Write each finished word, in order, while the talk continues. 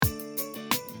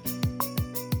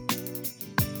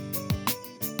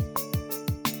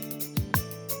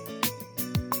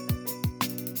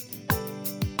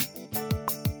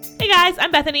guys,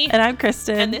 I'm Bethany. And I'm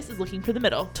Kristen. And this is Looking for the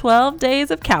Middle. 12 Days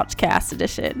of Couchcast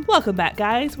edition. Welcome back,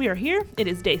 guys. We are here. It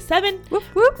is day 7. Whoop,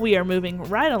 whoop. We are moving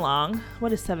right along.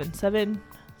 What is 7?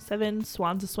 Seven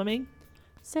swans a swimming?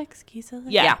 6 geese a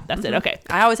Yeah, that's it. Okay.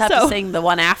 I always have to sing the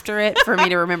one after it for me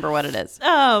to remember what it is.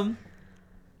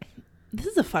 This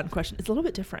is a fun question. It's a little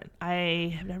bit different.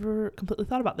 I have never completely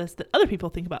thought about this, that other people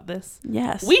think about this.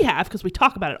 Yes. We have, because we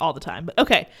talk about it all the time. But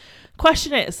okay.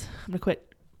 Question is, I'm going to quit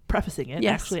prefacing it and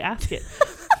actually ask it.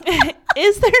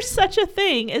 Is there such a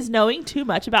thing as knowing too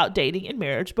much about dating and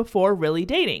marriage before really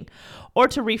dating? Or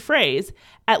to rephrase,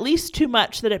 at least too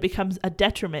much that it becomes a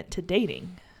detriment to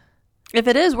dating? If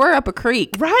it is, we're up a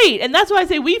creek. Right. And that's why I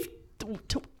say we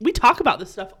talk about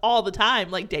this stuff all the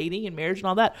time, like dating and marriage and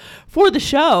all that for the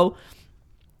show.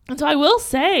 And so I will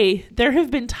say there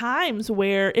have been times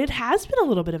where it has been a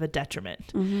little bit of a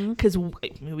detriment because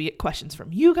we get questions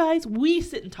from you guys. We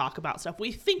sit and talk about stuff.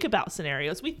 We think about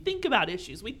scenarios. We think about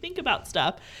issues. We think about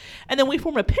stuff. And then we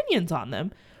form opinions on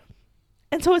them.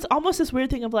 And so it's almost this weird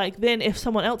thing of like, then if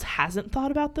someone else hasn't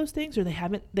thought about those things or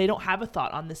they don't have a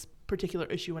thought on this particular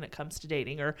issue when it comes to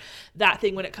dating or that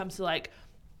thing when it comes to like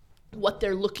what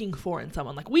they're looking for in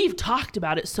someone. Like we've talked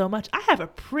about it so much. I have a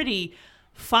pretty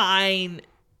fine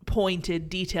pointed,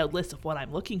 detailed list of what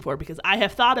I'm looking for because I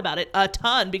have thought about it a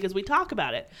ton because we talk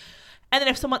about it. And then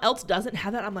if someone else doesn't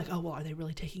have that, I'm like, oh, well, are they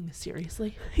really taking this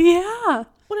seriously? Yeah.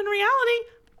 When in reality,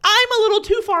 I'm a little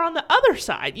too far on the other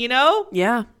side, you know?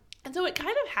 Yeah. And so it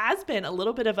kind of has been a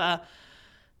little bit of a,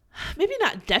 maybe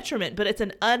not detriment, but it's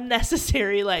an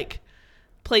unnecessary, like,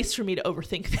 place for me to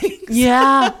overthink things.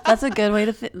 Yeah. That's a good way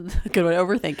to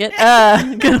overthink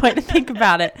it. Good way to think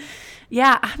about it.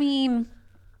 Yeah. I mean,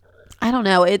 I don't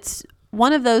know. It's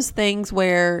one of those things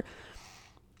where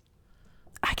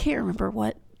I can't remember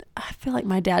what. I feel like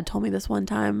my dad told me this one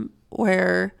time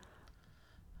where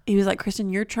he was like,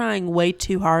 Kristen, you're trying way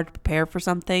too hard to prepare for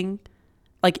something.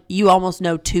 Like you almost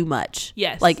know too much.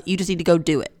 Yes. Like you just need to go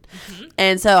do it. Mm-hmm.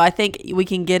 And so I think we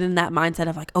can get in that mindset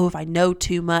of like, oh, if I know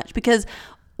too much, because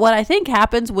what I think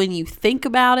happens when you think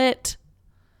about it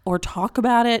or talk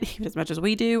about it, even as much as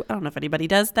we do. I don't know if anybody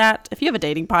does that. If you have a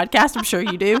dating podcast, I'm sure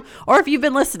you do. Or if you've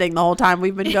been listening the whole time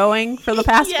we've been going for the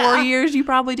past 4 years, you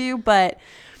probably do. But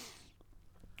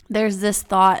there's this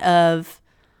thought of,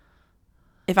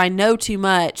 if I know too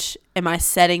much, am I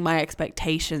setting my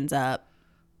expectations up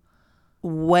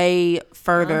way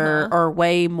further or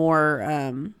way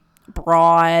more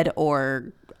broad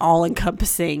or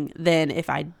all-encompassing than if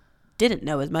I didn't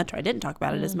know as much or I didn't talk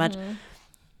about it as much?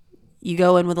 You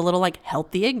go in with a little like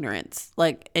healthy ignorance,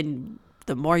 like, and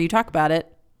the more you talk about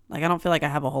it, like, I don't feel like I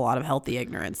have a whole lot of healthy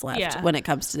ignorance left when it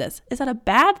comes to this. Is that a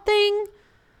bad thing?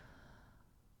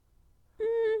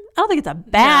 I don't think it's a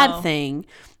bad thing,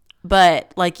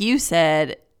 but like you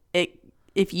said,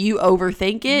 if you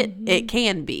overthink it, it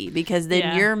can be, because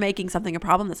then you're making something a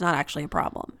problem that's not actually a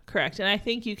problem. Correct. And I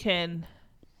think you can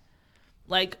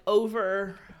like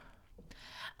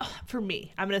for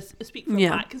me, I'm going to speak from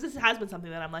mine, because this has been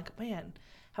something that I'm like, man,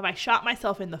 have I shot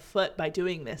myself in the foot by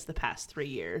doing this the past 3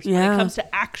 years when it comes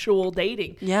to actual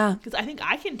dating? Yeah. Because I think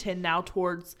I can tend now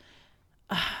towards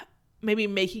maybe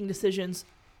making decisions,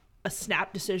 a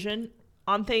snap decision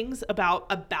on things about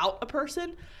a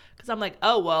person, because I'm like,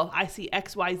 oh, well, I see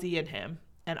XYZ in him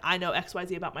and I know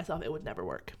XYZ about myself. It would never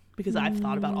work because I've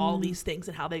thought about all these things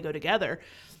and how they go together.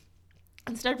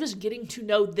 Instead of just getting to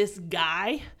know this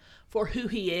guy for who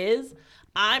he is,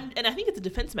 and I think it's a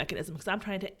defense mechanism because I'm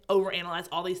trying to overanalyze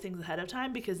all these things ahead of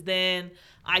time, because then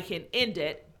I can end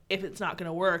it if it's not going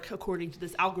to work according to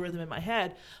this algorithm in my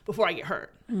head before I get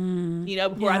hurt,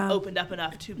 before I've opened up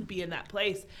enough to be in that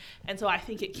place. And so I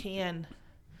think it can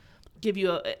give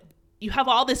you you have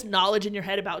all this knowledge in your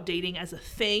head about dating as a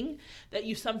thing that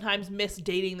you sometimes miss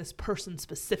dating this person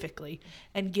specifically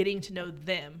and getting to know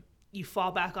them. You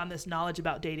fall back on this knowledge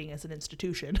about dating as an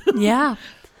institution. Yeah.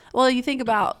 Well, you think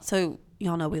about, so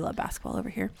y'all know we love basketball over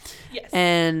here. Yes.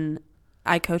 And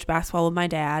I coach basketball with my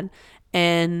dad.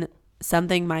 And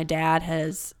something my dad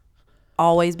has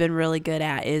always been really good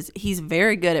at is he's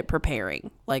very good at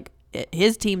preparing. Like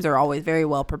his teams are always very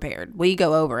well prepared. We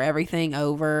go over everything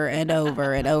over and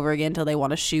over and over again until they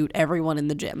want to shoot everyone in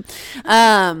the gym.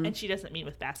 And she doesn't mean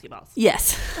with basketballs.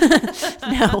 Yes.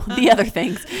 No, the other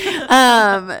things.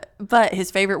 But his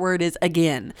favorite word is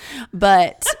again.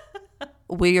 But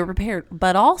we are prepared.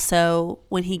 But also,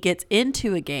 when he gets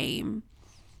into a game,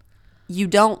 you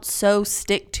don't so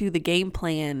stick to the game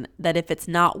plan that if it's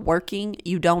not working,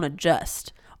 you don't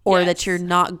adjust. Or that you're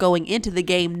not going into the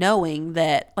game knowing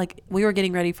that, like, we were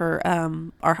getting ready for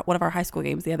one of our high school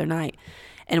games the other night,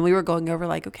 and we were going over,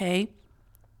 like, okay,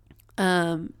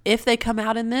 if they come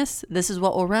out in this is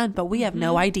what we'll run, but we have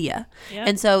no idea. Yep.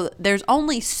 And so there's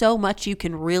only so much you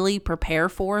can really prepare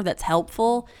for that's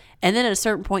helpful. And then at a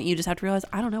certain point, you just have to realize,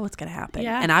 I don't know what's going to happen.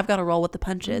 Yeah. And I've got to roll with the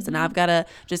punches and I've got to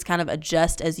just kind of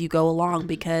adjust as you go along,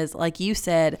 because like you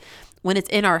said, when it's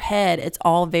in our head, it's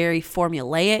all very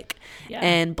formulaic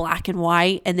and black and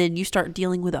white. And then you start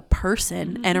dealing with a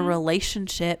person and a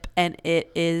relationship, and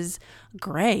it is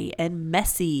gray and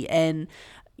messy, and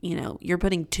you know, you're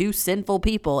putting two sinful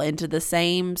people into the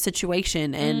same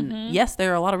situation. And yes,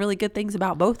 there are a lot of really good things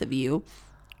about both of you,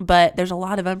 but there's a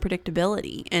lot of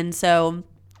unpredictability. And so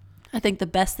I think the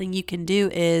best thing you can do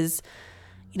is,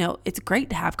 you know, it's great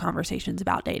to have conversations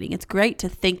about dating. It's great to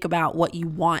think about what you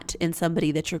want in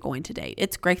somebody that you're going to date.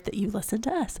 It's great that you listen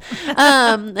to us,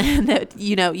 and that,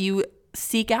 you know, you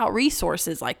seek out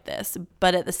resources like this.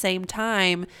 But at the same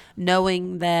time,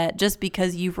 knowing that just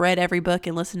because you've read every book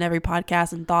and listened to every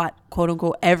podcast and thought, quote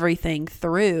unquote, everything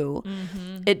through,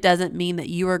 it doesn't mean that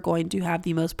you are going to have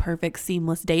the most perfect,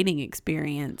 seamless dating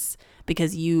experience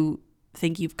because you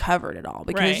think you've covered it all,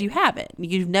 because you haven't.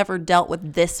 You've never dealt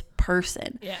with this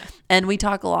person. Yeah. And we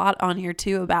talk a lot on here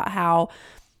too about how,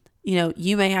 you know,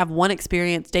 you may have one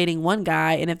experience dating one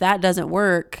guy, and if that doesn't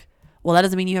work, well, that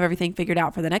doesn't mean you have everything figured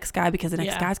out for the next guy, because the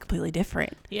next guy's completely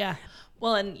different. Yeah.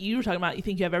 Well, and you were talking about, you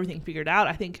think you have everything figured out.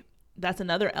 I think that's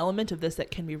another element of this that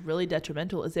can be really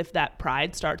detrimental, is if that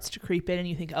pride starts to creep in and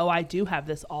you think, oh, I do have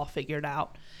this all figured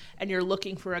out. And you're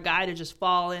looking for a guy to just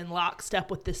fall in lockstep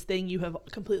with this thing you have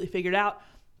completely figured out,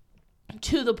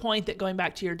 to the point that, going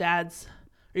back to your dad's,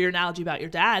 or your analogy about your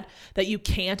dad, that you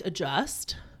can't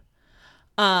adjust.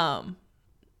 To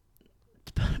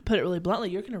put it really bluntly,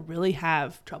 you're going to really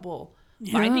have trouble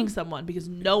finding someone, because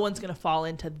no one's going to fall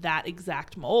into that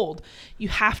exact mold. You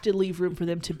have to leave room for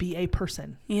them to be a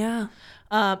person. Yeah.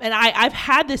 And I've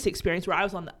had this experience where I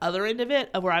was on the other end of it,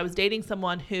 of where I was dating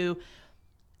someone who,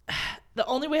 the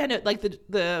only way I know, like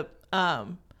the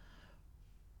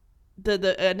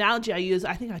analogy I use,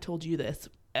 I think I told you this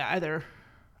either,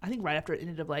 I think right after it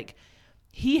ended, of like,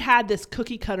 he had this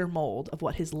cookie cutter mold of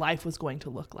what his life was going to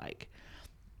look like.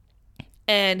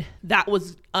 And that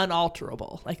was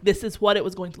unalterable. Like, this is what it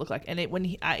was going to look like. And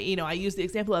I used the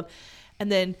example of,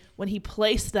 and then when he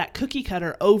placed that cookie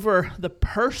cutter over the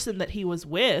person that he was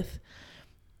with,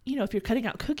 you know, if you're cutting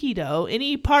out cookie dough,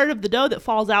 any part of the dough that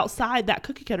falls outside that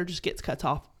cookie cutter just gets cut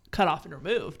off and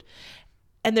removed.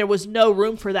 And there was no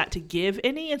room for that to give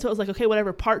any. And so it was like, okay,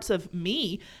 whatever parts of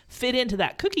me fit into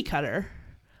that cookie cutter,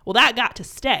 well, that got to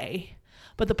stay.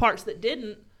 But the parts that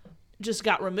didn't just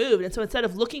got removed. And so instead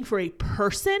of looking for a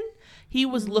person, he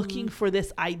was looking for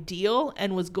this ideal,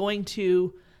 and was going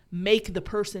to make the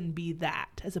person be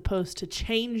that, as opposed to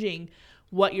changing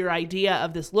what your idea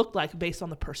of this looked like based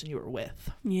on the person you were with.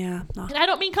 Yeah. And I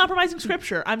don't mean compromising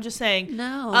scripture. I'm just saying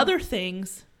other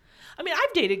things. I mean,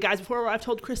 I've dated guys before where I've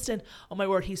told Kristen, oh my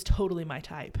word, he's totally my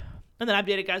type. And then I've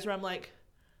dated guys where I'm like,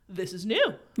 this is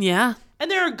new. Yeah. And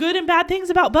there are good and bad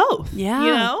things about both. Yeah.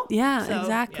 You know? Yeah, so,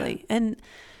 exactly. Yeah. And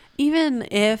even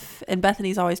if, and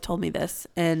Bethany's always told me this,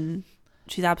 and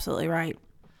she's absolutely right,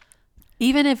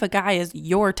 even if a guy is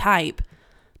your type,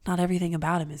 not everything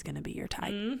about him is going to be your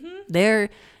type.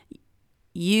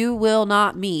 You will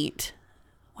not meet,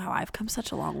 wow, I've come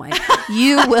such a long way.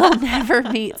 You will never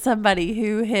meet somebody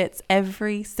who hits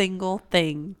every single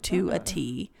thing to a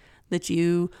T that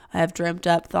you have dreamt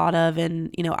up, thought of,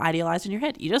 and, you know, idealized in your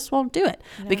head. You just won't do it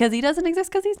because he doesn't exist,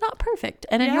 because he's not perfect.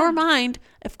 And in your mind,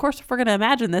 of course, if we're going to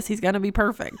imagine this, he's going to be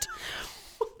perfect.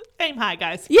 Aim high,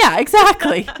 guys. Yeah,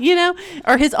 exactly. You know,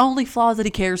 or his only flaw is that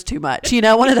he cares too much. You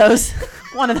know, one of those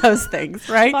things,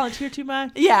 right? Volunteer too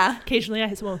much. Yeah. Occasionally I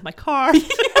hit someone with my car.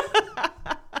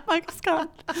 Michael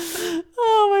Scott.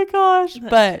 Oh my gosh.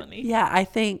 That's funny. Yeah, I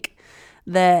think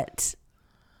that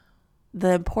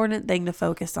the important thing to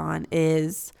focus on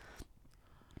is,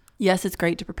 yes, it's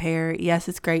great to prepare. Yes,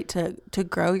 it's great to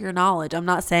grow your knowledge. I'm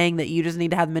not saying that you just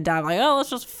need to have the mentality like, oh, let's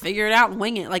just figure it out and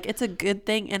wing it. Like, it's a good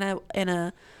thing and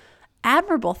a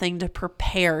admirable thing to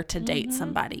prepare to date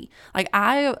somebody. Like,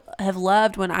 I have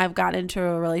loved when I've got into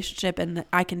a relationship and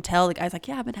I can tell the guy's like,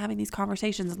 yeah, I've been having these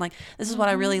conversations and like, this is what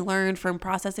I really learned from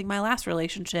processing my last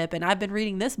relationship. And I've been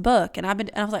reading this book and I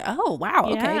was like, oh, wow.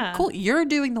 Okay, cool. You're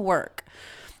doing the work.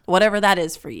 Whatever that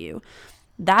is for you.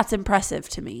 That's impressive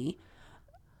to me.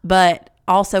 But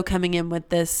also coming in with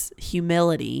this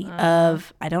humility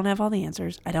of, I don't have all the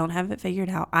answers. I don't have it figured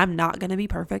out. I'm not going to be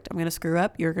perfect. I'm going to screw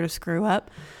up. You're going to screw up.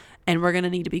 And we're going to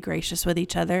need to be gracious with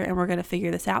each other. And we're going to figure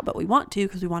this out. But we want to,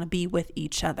 because we want to be with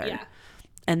each other. Yeah.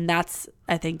 And that's,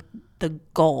 I think, the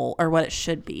goal, or what it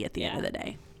should be at the end of the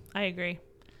day. I agree.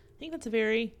 I think that's a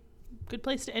very good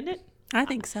place to end it. I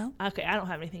think so. Okay, I don't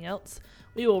have anything else.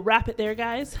 We will wrap it there,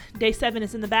 guys. Day 7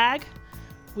 is in the bag.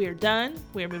 We are done.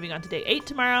 We are moving on to day 8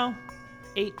 tomorrow.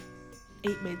 8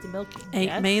 maids of milking.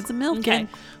 8 maids of milking. Okay.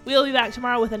 We'll be back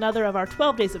tomorrow with another of our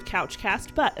 12 days of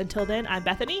Couchcast. But until then, I'm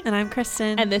Bethany. And I'm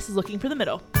Kristen. And this is Looking for the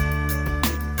Middle.